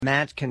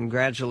Matt,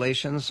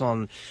 congratulations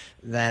on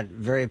that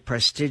very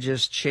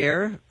prestigious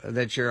chair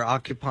that you're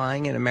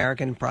occupying in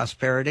American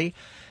Prosperity,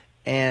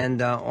 and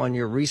on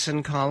your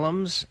recent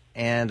columns,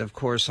 and of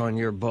course on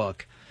your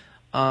book.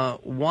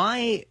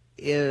 Why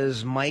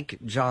is Mike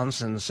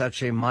Johnson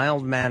such a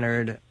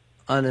mild-mannered,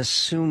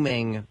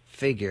 unassuming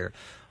figure?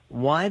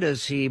 Why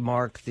does he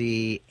mark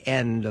the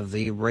end of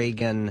the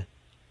Reagan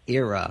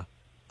era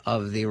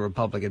of the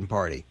Republican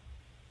Party?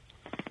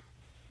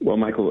 Well,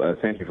 Michael,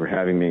 thank you for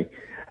having me.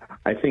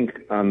 I think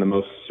on the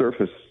most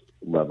surface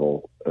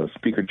level,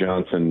 Speaker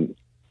Johnson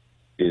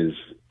is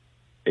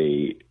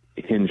a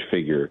hinge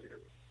figure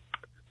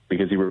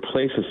because he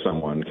replaces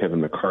someone,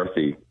 Kevin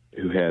McCarthy,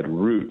 who had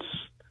roots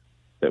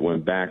that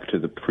went back to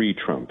the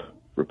pre-Trump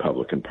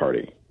Republican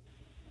Party.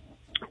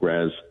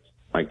 Whereas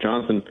Mike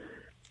Johnson,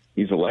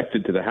 he's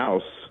elected to the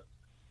House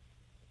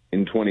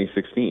in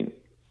 2016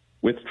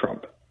 with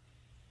Trump.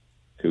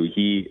 So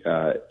he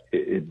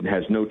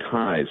has no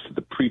ties to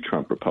the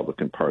pre-Trump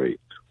Republican Party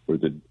or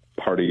the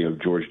party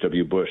of George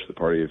W. Bush, the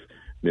party of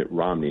Mitt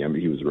Romney. I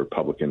mean, he was a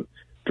Republican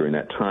during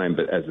that time,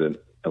 but as an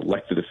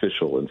elected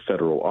official in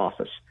federal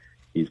office,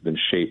 he's been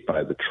shaped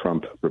by the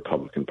Trump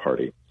Republican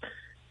Party.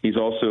 He's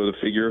also the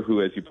figure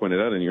who, as you pointed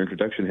out in your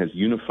introduction, has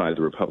unified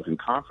the Republican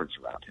conference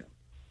around him,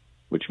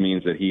 which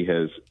means that he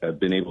has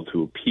been able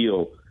to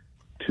appeal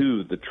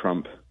to the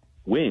Trump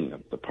wing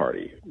of the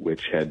party,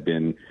 which had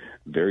been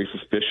very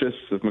suspicious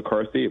of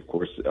McCarthy, of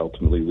course,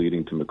 ultimately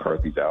leading to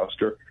McCarthy's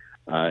ouster,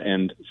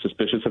 and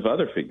suspicious of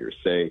other figures,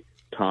 say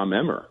Tom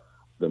Emmer,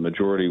 the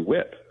majority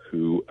whip,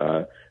 who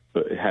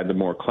had the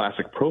more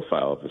classic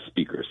profile of the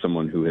speaker,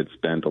 someone who had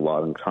spent a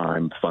lot of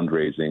time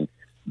fundraising,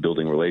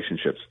 building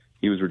relationships.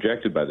 He was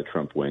rejected by the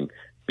Trump wing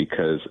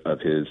because of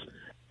his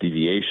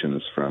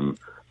deviations from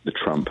the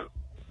Trump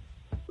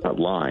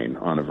line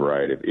on a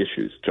variety of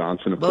issues.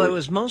 Johnson, of course. Well,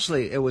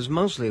 it was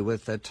mostly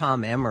with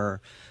Tom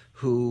Emmer,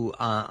 who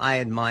I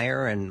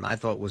admire and I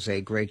thought was a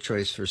great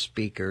choice for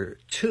Speaker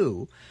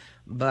too.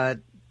 But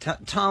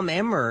Tom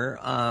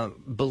Emmer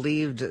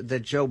believed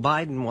that Joe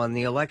Biden won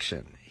the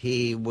election.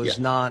 He was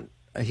not.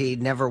 He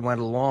never went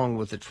along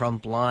with the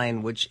Trump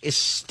line, which is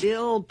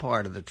still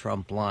part of the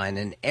Trump line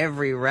in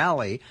every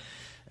rally,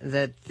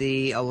 that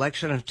the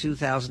election of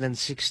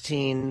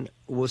 2016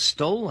 was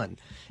stolen.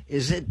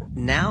 Is it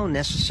now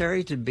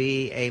necessary to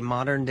be a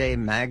modern-day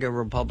MAGA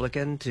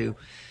Republican to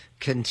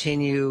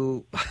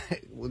continue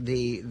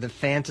the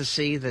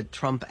fantasy that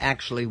Trump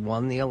actually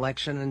won the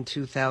election in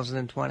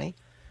 2020?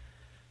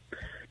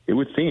 It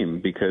would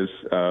seem, because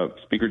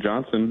Speaker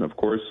Johnson, of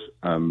course,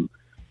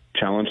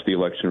 challenged the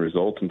election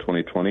result in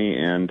 2020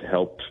 and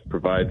helped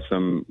provide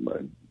some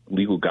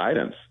legal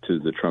guidance to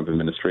the Trump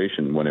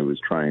administration when it was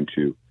trying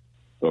to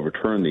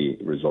overturn the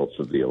results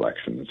of the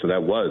election. So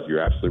that was,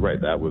 you're absolutely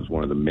right, that was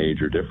one of the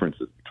major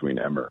differences between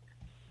Emmer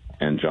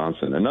and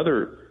Johnson.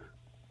 Another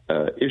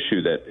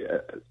issue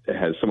that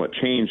has somewhat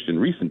changed in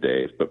recent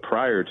days, but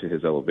prior to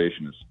his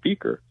elevation as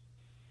Speaker,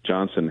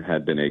 Johnson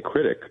had been a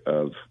critic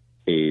of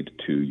aid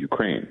to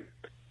Ukraine.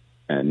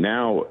 And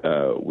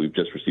now we've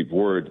just received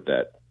word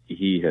that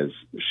he has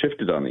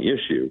shifted on the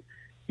issue.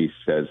 He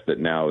says that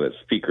now that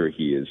Speaker,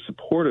 he is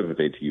supportive of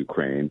aid to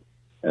Ukraine,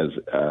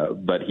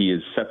 but he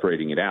is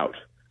separating it out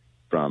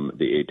from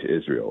the aid to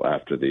Israel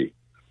after the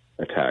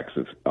attacks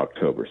of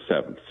October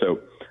 7th. So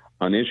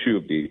on the issue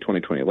of the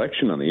 2020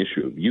 election, on the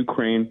issue of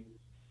Ukraine,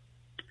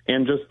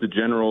 and just the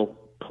general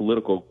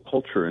political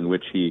culture in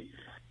which he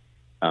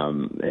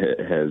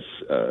has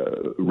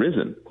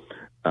risen,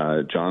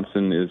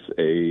 Johnson is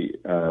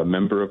a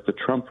member of the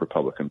Trump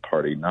Republican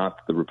Party,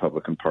 not the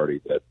Republican Party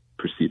that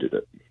preceded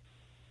it.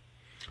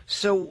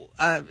 So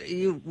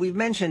we've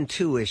mentioned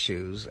two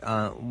issues,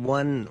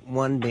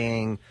 one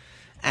being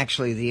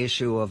actually the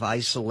issue of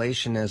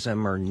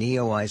isolationism or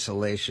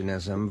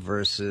neo-isolationism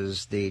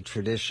versus the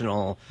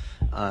traditional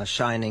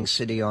shining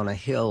city on a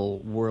hill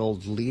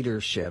world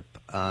leadership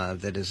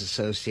that is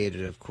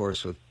associated, of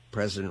course, with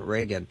President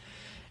Reagan.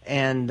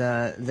 And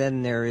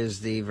then there is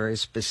the very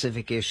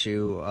specific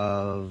issue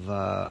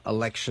of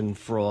election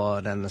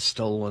fraud and the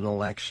stolen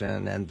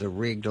election and the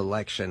rigged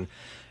election.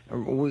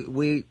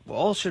 We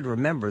all should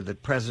remember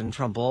that President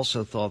Trump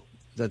also thought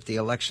that the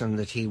election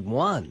that he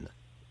won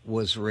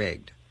was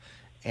rigged.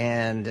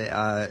 And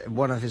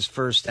one of his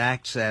first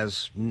acts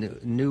as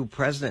new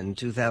president in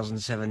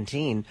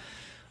 2017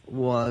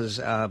 was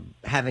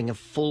having a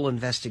full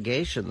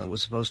investigation that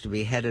was supposed to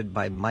be headed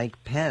by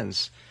Mike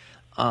Pence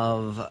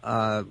of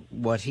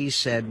what he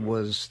said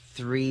was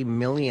 3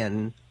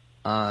 million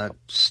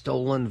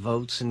stolen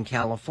votes in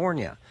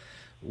California,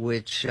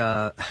 which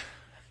of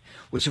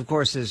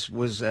course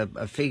was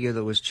a figure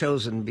that was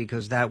chosen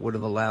because that would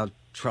have allowed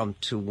Trump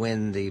to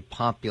win the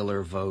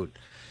popular vote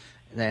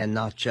and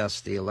not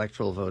just the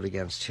electoral vote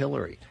against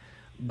Hillary.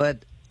 But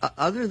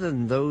other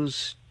than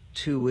those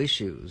two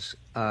issues,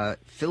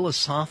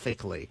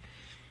 philosophically,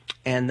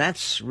 and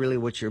that's really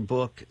what your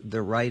book,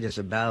 The Right, is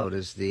about,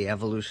 is the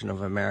evolution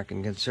of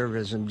American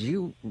conservatism. Do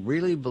you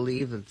really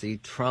believe that the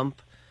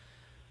Trump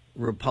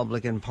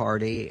Republican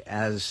Party,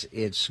 as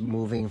it's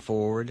moving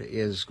forward,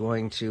 is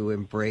going to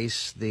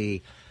embrace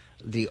the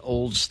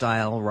old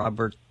style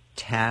Robert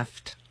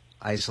Taft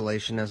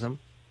isolationism?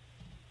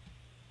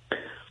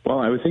 Well,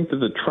 I would think that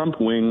the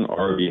Trump wing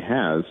already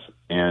has,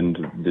 and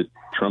the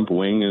Trump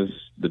wing is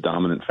the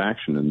dominant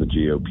faction in the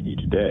GOP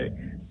today.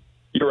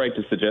 You're right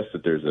to suggest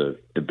that there's a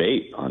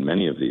debate on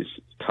many of these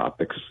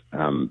topics.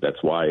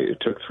 That's why it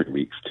took 3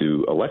 weeks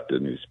to elect a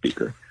new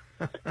speaker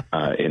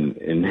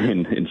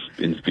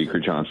in Speaker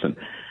Johnson.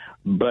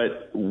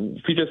 But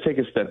if you just take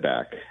a step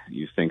back,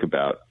 you think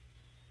about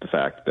the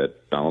fact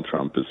that Donald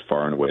Trump is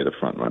far and away the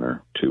front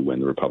runner to win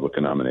the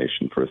Republican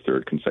nomination for a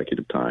third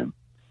consecutive time.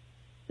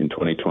 In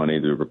 2020,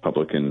 the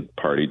Republican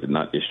Party did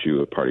not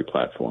issue a party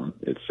platform.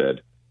 It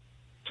said,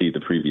 see the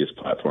previous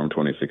platform,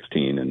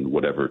 2016, and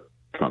whatever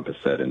Trump has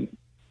said in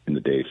the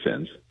day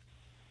since.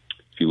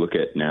 If you look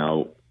at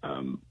now,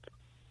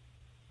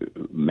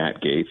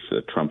 Matt Gaetz,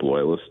 a Trump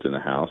loyalist in the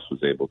House,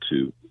 was able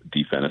to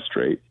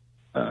defenestrate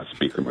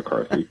Speaker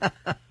McCarthy,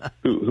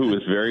 who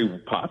was very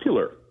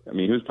popular. I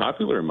mean, he was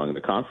popular among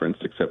the conference,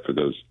 except for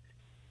those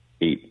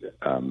 8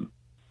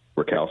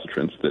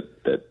 recalcitrants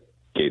that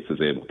Gaetz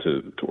is able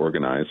to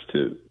organize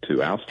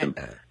to oust him.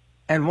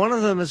 And one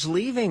of them is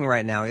leaving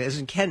right now.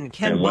 Isn't Ken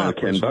Buck?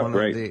 Ken Buck,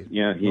 right?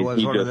 He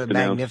was one of the announced,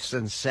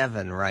 Magnificent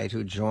Seven, right?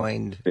 Who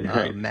joined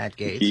right. Matt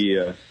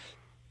Gaetz.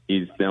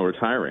 He's now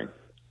retiring.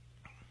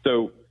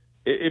 So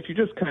if you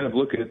just kind of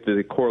look at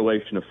the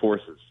correlation of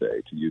forces,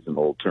 say, to use an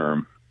old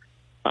term,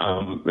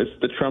 it's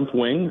the Trump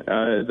wing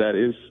that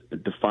is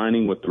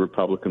defining what the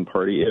Republican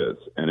Party is.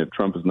 And if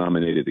Trump is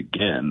nominated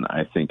again,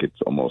 I think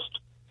it's almost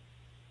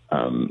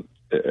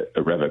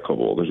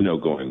irrevocable. There's no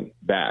going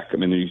back. I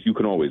mean, you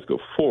can always go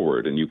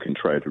forward and you can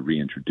try to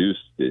reintroduce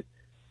the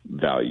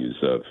values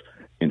of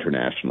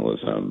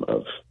internationalism,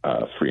 of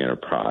free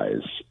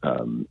enterprise,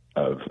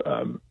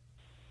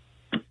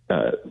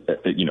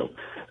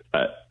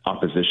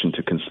 opposition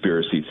to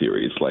conspiracy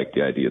theories like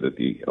the idea that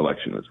the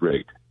election was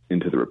rigged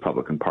into the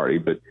Republican Party,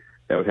 but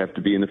that would have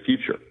to be in the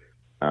future.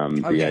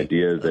 The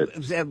idea that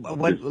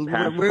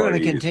we're going to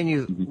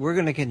continue. We're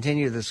going to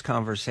continue this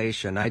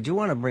conversation. I do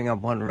want to bring up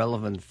one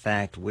relevant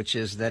fact, which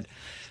is that,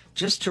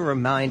 just to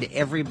remind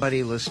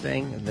everybody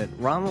listening, that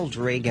Ronald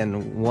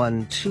Reagan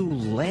won 2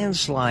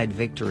 landslide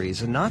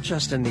victories, and not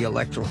just in the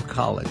Electoral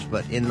College,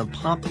 but in the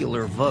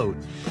popular vote.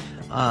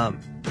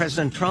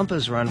 President Trump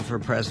has run for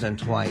president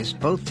twice.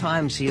 Both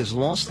times he has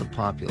lost the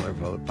popular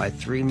vote by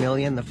 3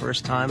 million the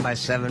first time, by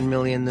 7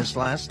 million this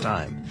last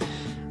time.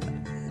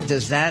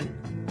 Does that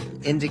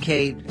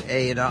indicate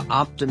an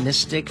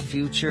optimistic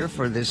future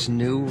for this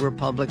new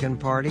Republican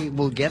Party?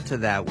 We'll get to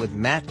that with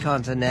Matt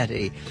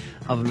Continetti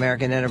of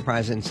American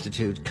Enterprise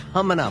Institute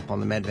coming up on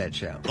The Medved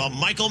Show. The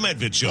Michael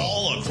Medved Show,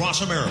 all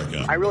across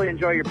America. I really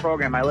enjoy your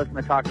program. I listen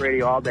to talk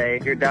radio all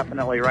day. You're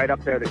definitely right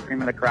up there, the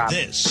cream of the crop.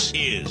 This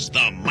is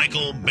The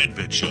Michael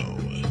Medved Show.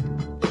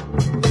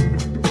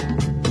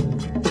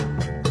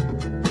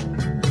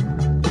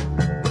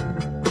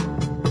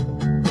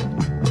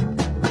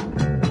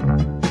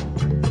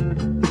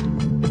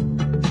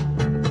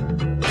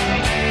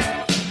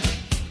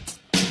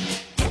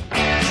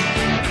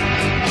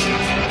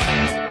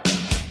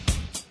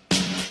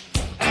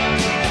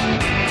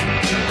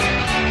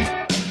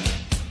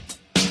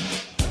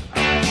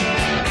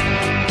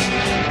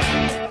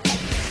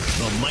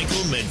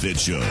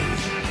 Show.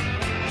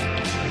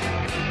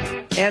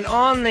 And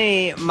on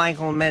the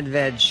Michael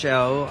Medved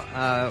Show,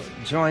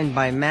 joined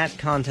by Matt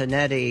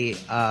Continetti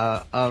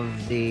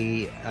of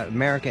the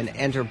American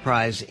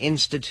Enterprise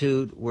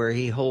Institute, where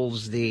he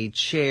holds the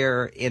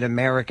chair in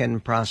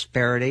American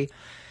Prosperity.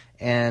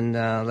 And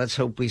let's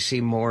hope we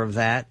see more of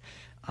that.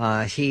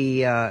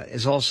 He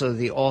is also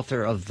the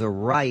author of The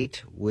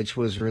Right, which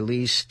was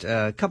released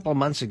a couple of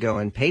months ago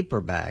in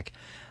paperback.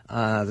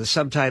 The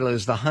subtitle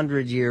is The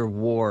 100-Year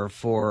War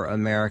for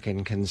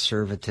American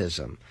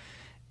Conservatism.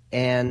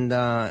 And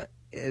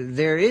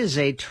there is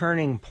a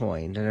turning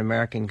point in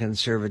American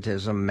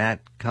conservatism,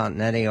 Matt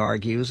Continetti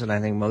argues, and I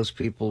think most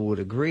people would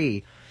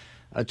agree,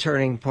 a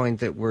turning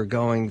point that we're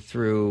going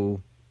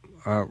through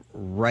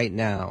right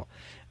now.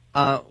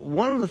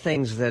 One of the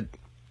things that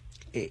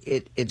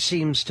it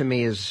seems to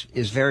me is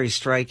very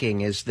striking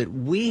is that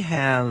we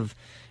have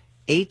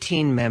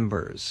 18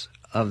 members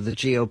of the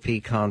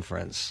GOP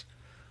conference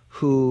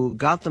who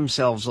got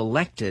themselves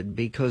elected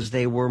because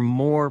they were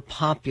more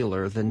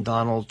popular than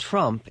Donald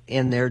Trump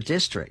in their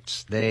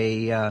districts.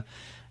 The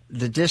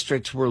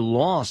districts were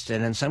lost,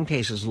 and in some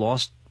cases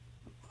lost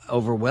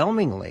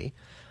overwhelmingly,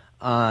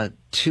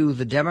 to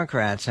the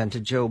Democrats and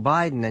to Joe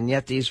Biden, and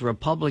yet these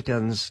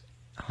Republicans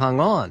hung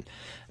on.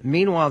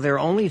 Meanwhile, there are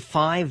only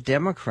 5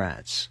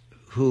 Democrats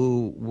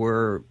who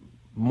were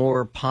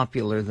more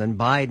popular than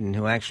Biden,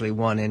 who actually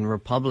won in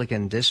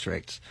Republican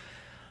districts.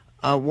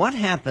 What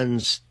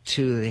happens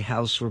to the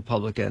House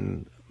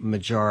Republican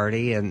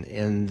majority and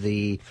in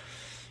the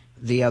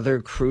other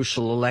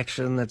crucial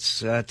election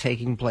that's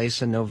taking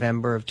place in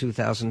November of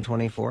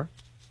 2024?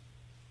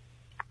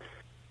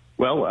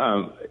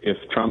 Well, if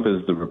Trump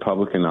is the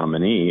Republican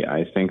nominee,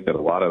 I think that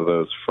a lot of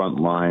those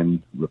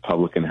frontline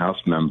Republican House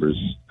members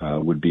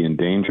would be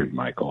endangered,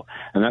 Michael.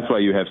 And that's why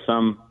you have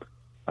some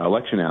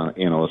election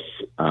analysts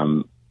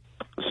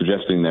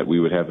suggesting that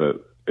we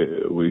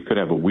could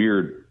have a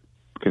weird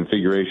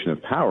configuration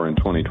of power in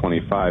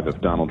 2025 if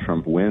Donald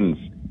Trump wins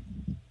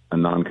a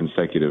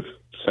non-consecutive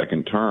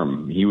second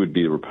term. He would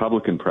be the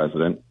Republican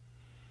president.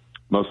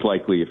 Most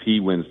likely, if he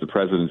wins the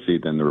presidency,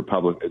 then the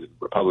Republicans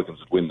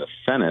would win the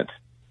Senate.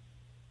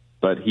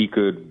 But he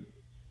could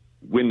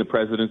win the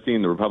presidency,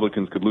 and the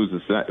Republicans could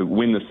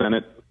win the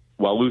Senate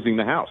while losing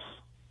the House.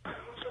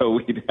 So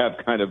we'd have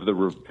kind of the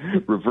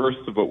reverse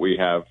of what we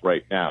have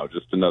right now,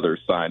 just another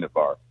sign of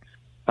our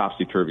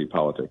topsy-turvy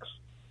politics.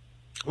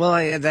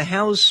 Well, the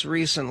House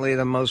recently,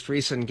 the most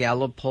recent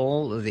Gallup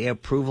poll, the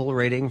approval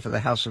rating for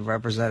the House of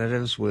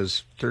Representatives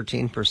was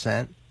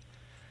 13%.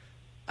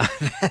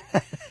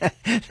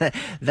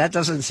 That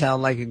doesn't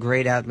sound like a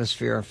great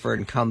atmosphere for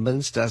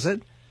incumbents, does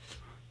it?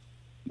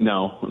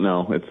 No.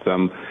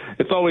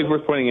 It's always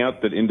worth pointing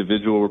out that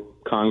individual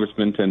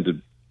congressmen tend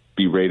to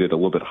be rated a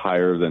little bit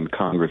higher than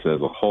Congress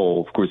as a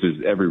whole. Of course,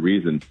 there's every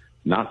reason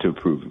not to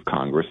approve of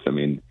Congress. I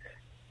mean,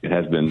 it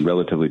has been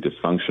relatively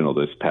dysfunctional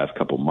this past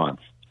couple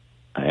months.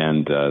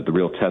 And the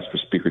real test for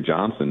Speaker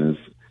Johnson is,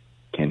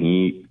 can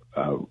he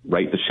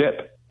right the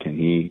ship? Can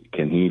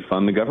he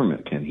fund the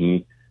government? Can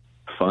he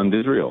fund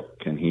Israel?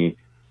 Can he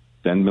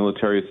send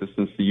military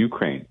assistance to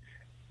Ukraine?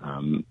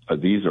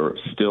 These are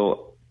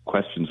still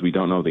questions we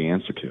don't know the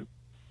answer to.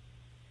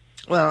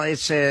 Well,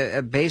 it's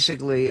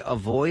basically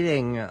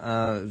avoiding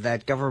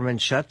that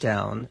government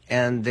shutdown,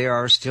 and there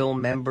are still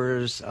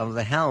members of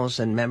the House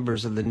and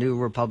members of the new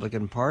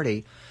Republican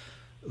Party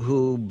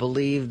who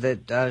believe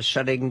that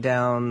shutting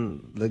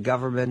down the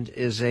government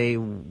is a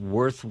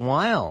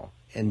worthwhile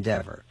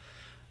endeavor.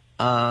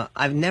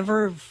 I've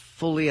never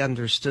fully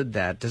understood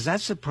that. Does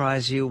that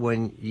surprise you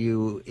when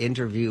you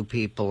interview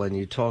people and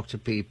you talk to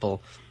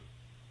people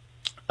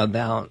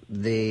about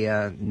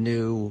the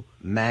new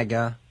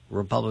MAGA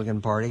Republican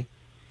Party?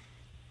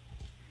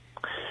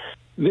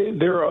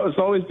 There has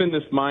always been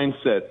this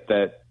mindset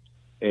that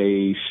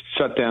a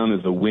shutdown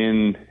is a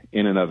win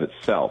in and of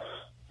itself,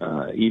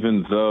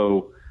 even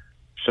though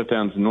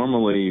shutdowns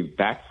normally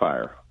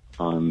backfire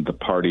on the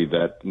party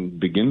that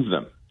begins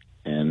them.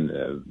 And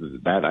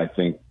that, I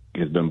think,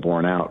 has been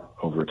borne out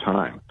over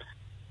time.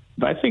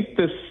 But I think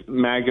this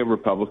MAGA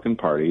Republican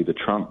Party, the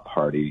Trump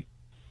Party,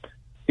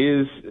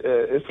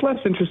 it's less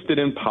interested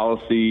in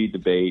policy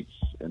debates,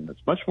 and it's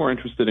much more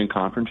interested in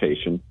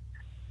confrontation,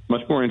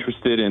 much more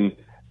interested in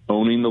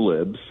owning the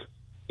libs.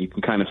 You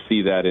can kind of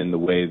see that in the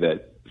way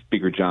that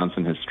Speaker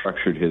Johnson has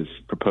structured his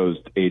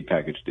proposed aid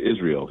package to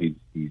Israel.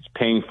 He's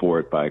paying for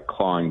it by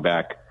clawing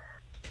back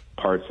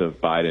parts of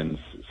Biden's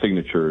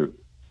signature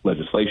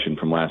legislation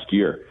from last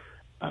year,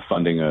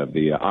 funding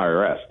the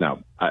IRS. Now,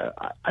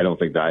 I don't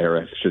think the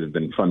IRS should have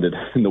been funded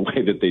in the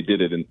way that they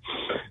did it in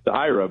the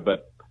IRA,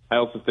 but I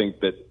also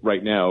think that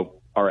right now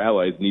our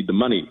allies need the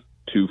money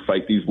to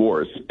fight these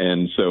wars,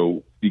 and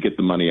so you get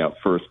the money out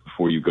first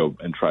before you go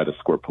and try to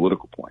score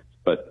political points.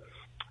 But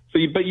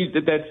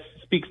that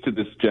speaks to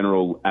this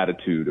general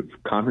attitude of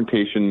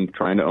confrontation,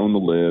 trying to own the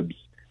libs,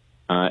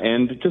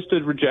 and just a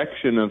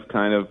rejection of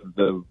kind of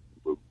the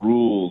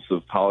rules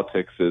of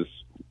politics as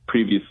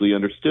previously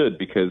understood,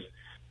 because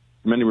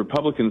many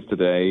Republicans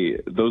today,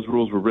 those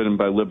rules were written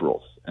by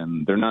liberals,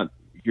 and they're not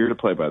here to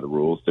play by the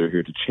rules. They're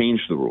here to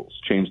change the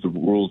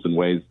rules in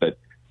ways that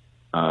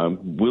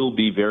will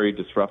be very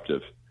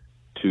disruptive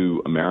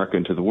to America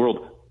and to the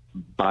world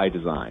by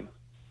design.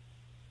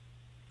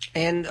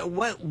 And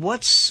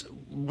what's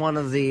one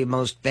of the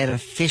most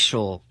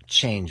beneficial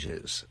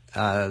changes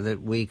that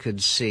we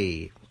could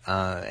see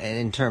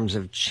in terms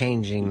of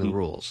changing the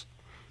rules?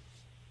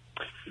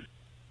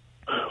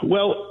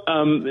 Well,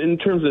 in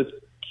terms of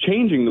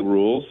changing the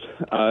rules,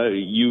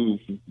 you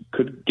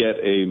could get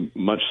a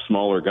much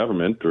smaller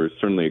government, or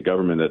certainly a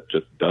government that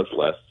just does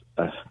less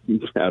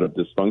out of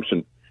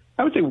dysfunction.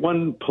 I would say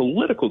one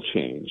political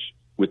change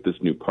with this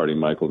new party,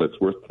 Michael, that's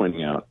worth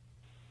pointing out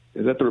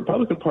is that the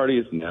Republican Party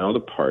is now the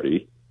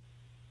party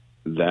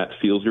that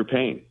feels your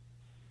pain.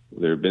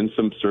 There have been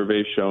some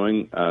surveys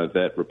showing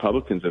that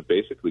Republicans have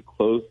basically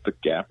closed the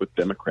gap with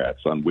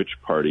Democrats on which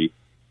party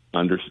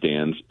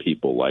understands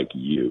people like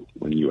you.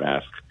 When you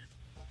ask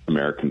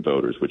American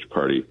voters which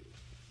party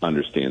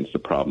understands the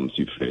problems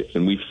you face.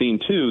 And we've seen,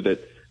 too, that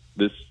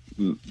this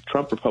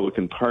Trump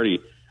Republican Party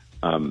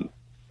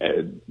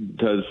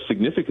does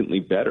significantly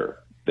better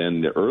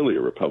than the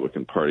earlier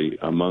Republican Party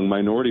among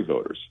minority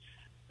voters.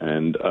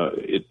 And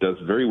it does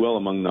very well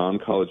among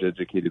non-college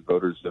educated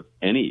voters of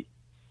any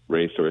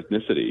race or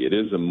ethnicity. It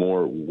is a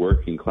more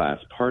working class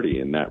party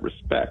in that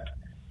respect.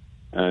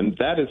 And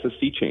that is a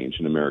sea change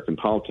in American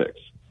politics.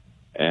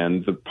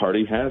 And the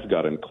party has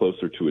gotten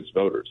closer to its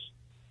voters.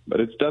 But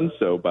it's done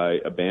so by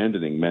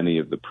abandoning many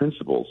of the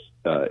principles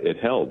it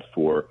held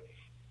for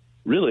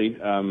really,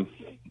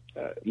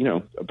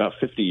 about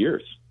 50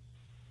 years.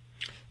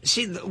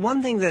 See, the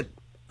one thing that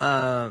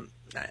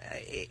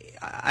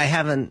I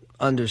haven't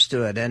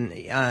understood, and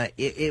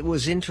it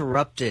was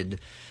interrupted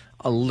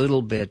a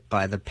little bit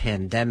by the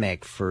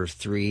pandemic for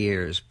 3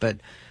 years, but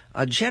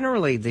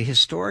generally the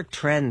historic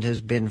trend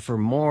has been for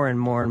more and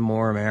more and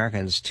more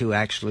Americans to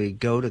actually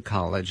go to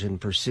college and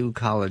pursue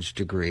college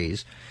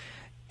degrees,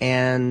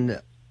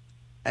 and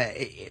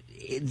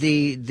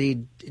the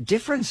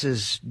difference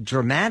is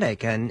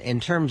dramatic. And in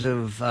terms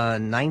of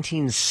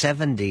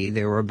 1970,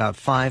 there were about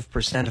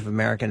 5% of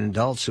American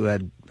adults who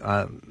had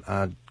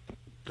a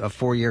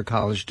 4-year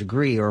college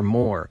degree or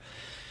more.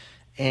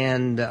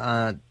 And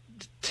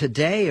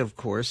today, of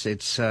course,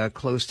 it's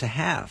close to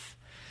half.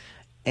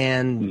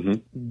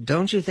 And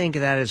don't you think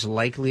that is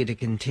likely to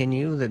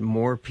continue, that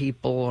more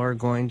people are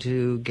going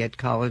to get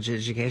college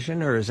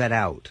education, or is that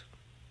out?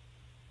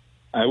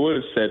 I would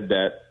have said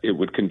that it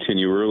would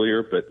continue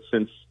earlier, but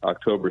since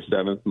October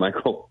 7th,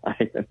 Michael,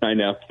 I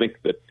now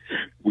think that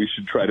we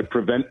should try to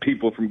prevent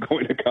people from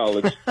going to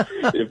college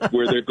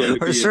where they're going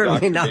to be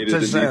certainly not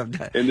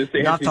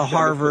to not to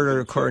Harvard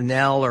or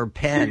Cornell or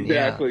Penn.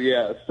 Exactly,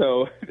 yeah.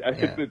 So I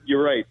think that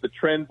you're right. The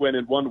trend went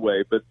in one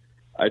way, but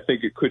I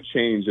think it could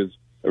change as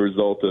a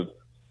result of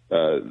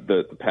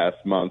the past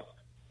month,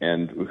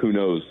 and who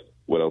knows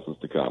what else is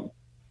to come.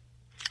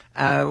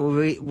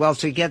 Well,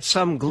 to get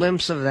some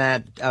glimpse of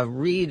that,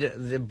 read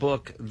the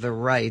book The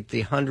Right,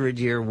 The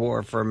 100-Year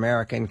War for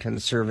American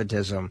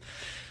Conservatism,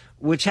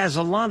 which has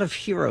a lot of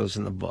heroes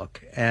in the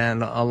book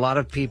and a lot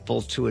of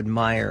people to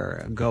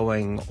admire,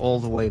 going all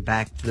the way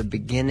back to the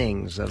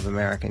beginnings of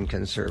American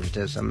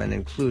conservatism, and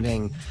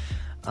including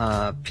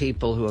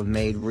people who have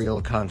made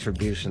real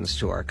contributions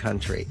to our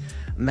country.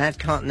 Matt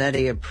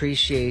Continetti,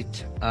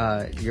 appreciate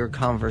your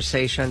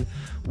conversation.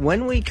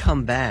 When we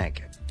come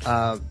back,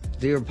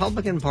 the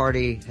Republican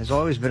Party has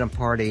always been a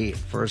party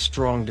for a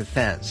strong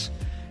defense.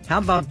 How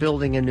about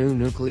building a new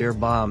nuclear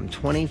bomb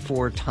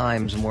 24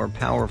 times more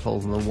powerful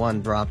than the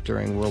one dropped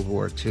during World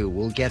War II?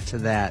 We'll get to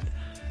that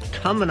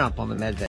coming up on the Medved.